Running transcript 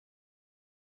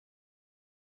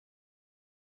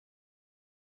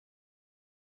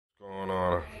Going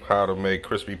on how to make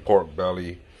crispy pork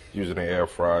belly using the air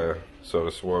fryer. So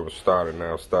this is where we're starting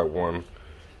now. Step one,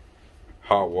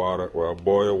 hot water,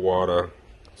 boil water,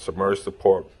 submerge the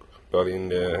pork belly in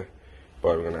there,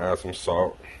 but we're gonna add some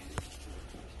salt,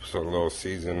 some little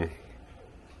season,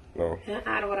 And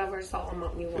add whatever salt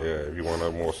amount you want. Yeah, if you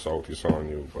want more salt, it's on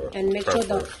you. But and make sure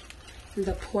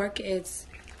the pork is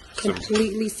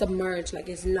completely submerged, like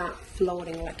it's not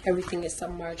floating, like everything is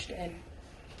submerged in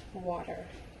water.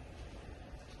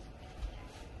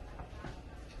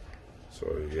 So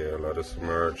yeah, let it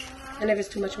submerge. And if it's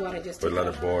too much water, just let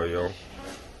it boil, yo.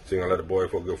 So you're gonna let it boil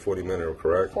for a good 40 minutes,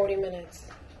 correct? 40 minutes.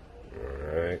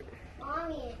 Alright.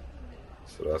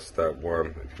 So that's step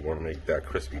one if you want to make that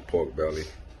crispy pork belly.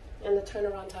 And the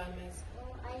turnaround time is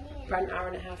about an hour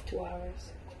and a half, 2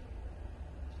 hours.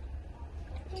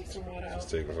 Take some water out. Just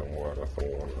taking some water. I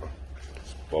don't want to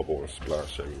bubble and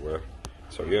splash everywhere.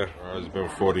 So yeah, it's been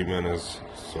 40 minutes.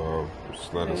 So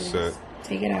just let it sit.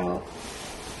 Take it out.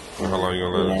 How long you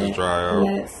gonna let it just dry out?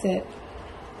 Let it sit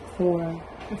for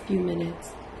a few minutes.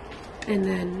 And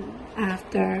then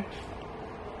after,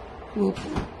 we'll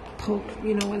poke,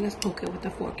 you know what, let's poke it with the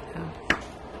fork now.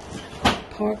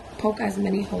 Poke as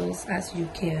many holes as you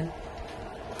can.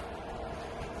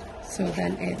 So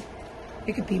then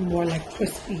it could be more like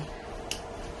crispy.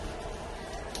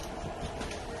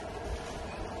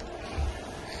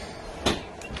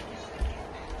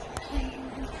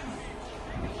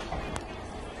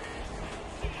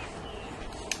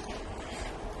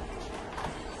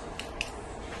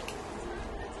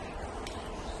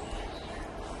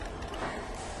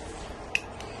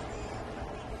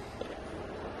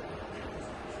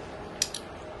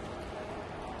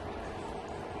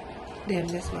 Damn,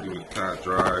 this one. You pat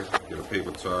dry, get a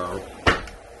paper towel.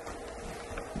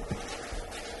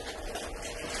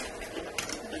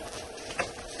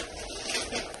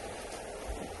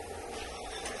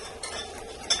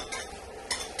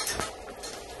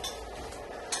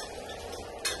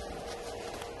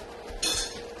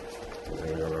 And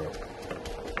then we're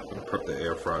gonna put the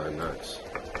air fryer next.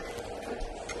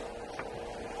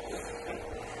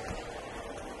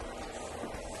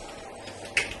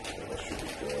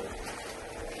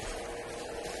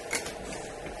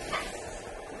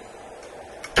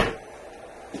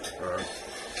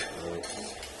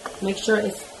 Make sure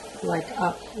it's like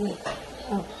up,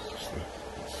 up.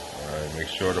 Alright, make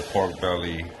sure the pork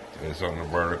belly is on the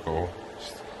vertical,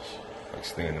 like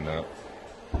standing up.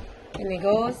 And it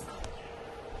goes.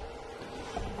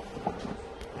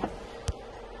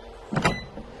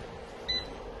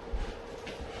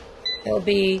 It'll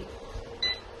be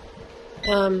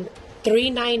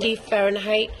 390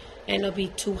 Fahrenheit and it'll be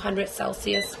 200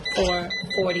 Celsius for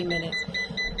 40 minutes.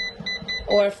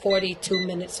 Or 42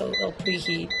 minutes, so it'll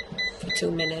preheat for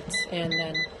 2 minutes and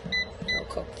then it'll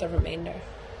cook the remainder.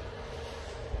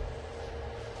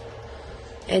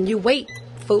 And you wait,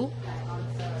 fool.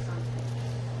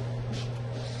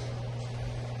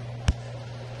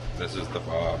 This is the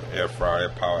air fryer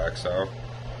Power XL.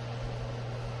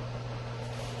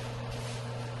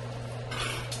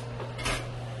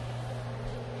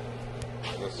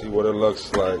 Let's see what it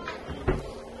looks like.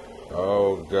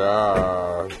 Oh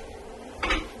God.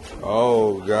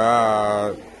 Oh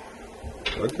God.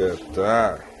 Look at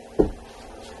that.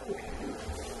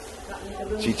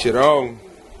 Chicharron.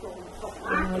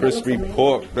 Crispy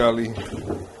pork belly.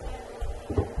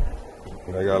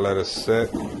 I gotta let it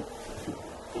sit.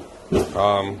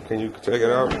 Can you take it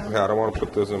out? Yeah, I don't want to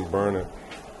put this and burn it.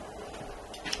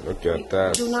 Look at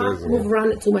that. Do not move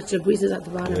around it too much. The grease is at the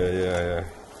bottom. Yeah.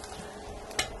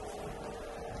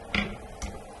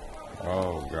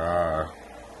 Oh God.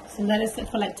 So let it sit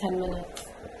for like 10 minutes.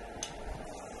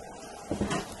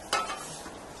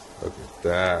 Look at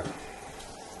that.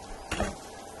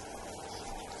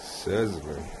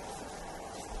 Sizzling.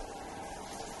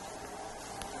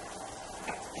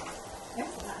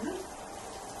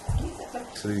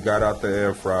 So you got out the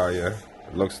air fryer.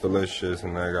 It looks delicious,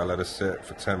 and I gotta let it sit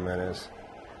for 10 minutes.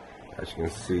 As you can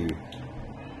see.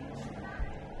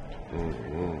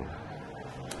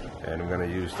 And I'm gonna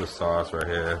use the sauce right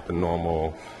here, the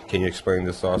normal. Can you explain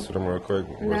the sauce to them real quick?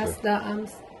 And that's the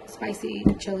spicy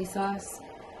chili sauce.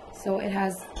 So it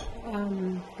has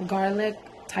garlic,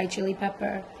 Thai chili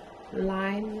pepper,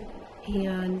 lime,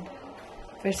 and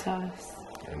fish sauce.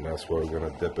 And that's what we're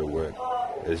gonna dip it with.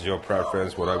 It's your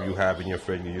preference, whatever you have in your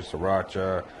fridge. You use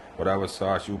sriracha, whatever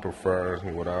sauce you prefer,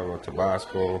 whatever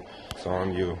Tabasco, it's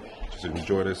on you. Just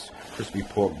enjoy this crispy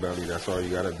pork belly. That's all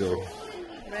you gotta do.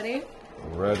 Ready?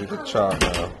 I'm ready to chop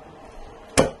now.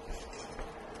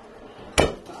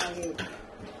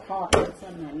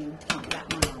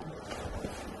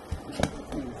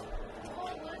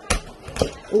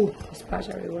 Ooh, splash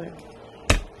everywhere.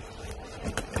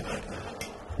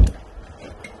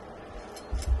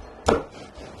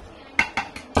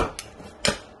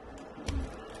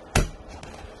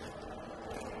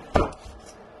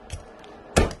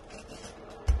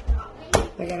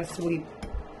 I gotta sweep.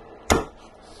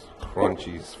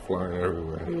 Crunchies flying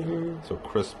everywhere. So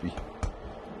crispy.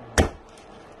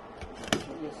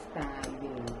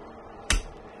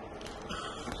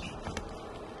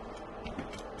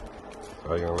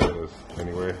 How you gonna let this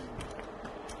anyway?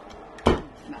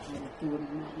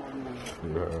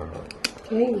 Yeah.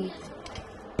 Okay.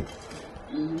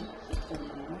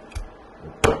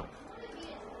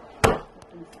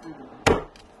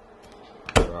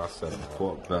 I said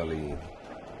pork belly.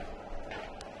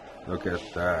 Look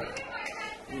at that.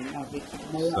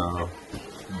 So,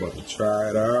 about to try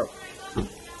it out.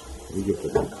 We get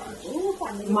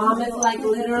the Mom is like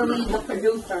literally the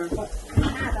producer.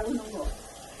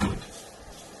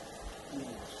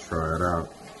 try it out.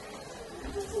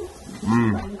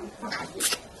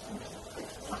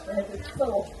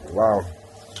 Wow.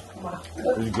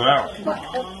 It's good.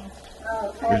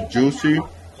 It's juicy.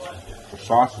 The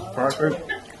sauce is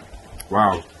perfect.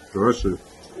 Wow. Delicious.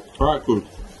 Try it, cool.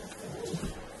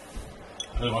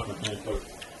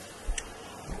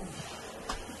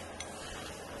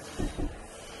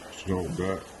 So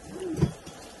good.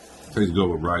 Tastes good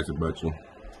with rice, I bet you.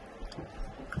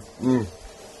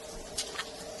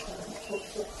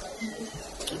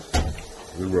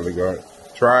 It's really good.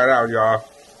 Try it out, y'all.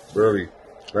 Really.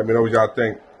 Let me know what y'all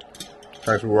think.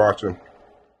 Thanks for watching.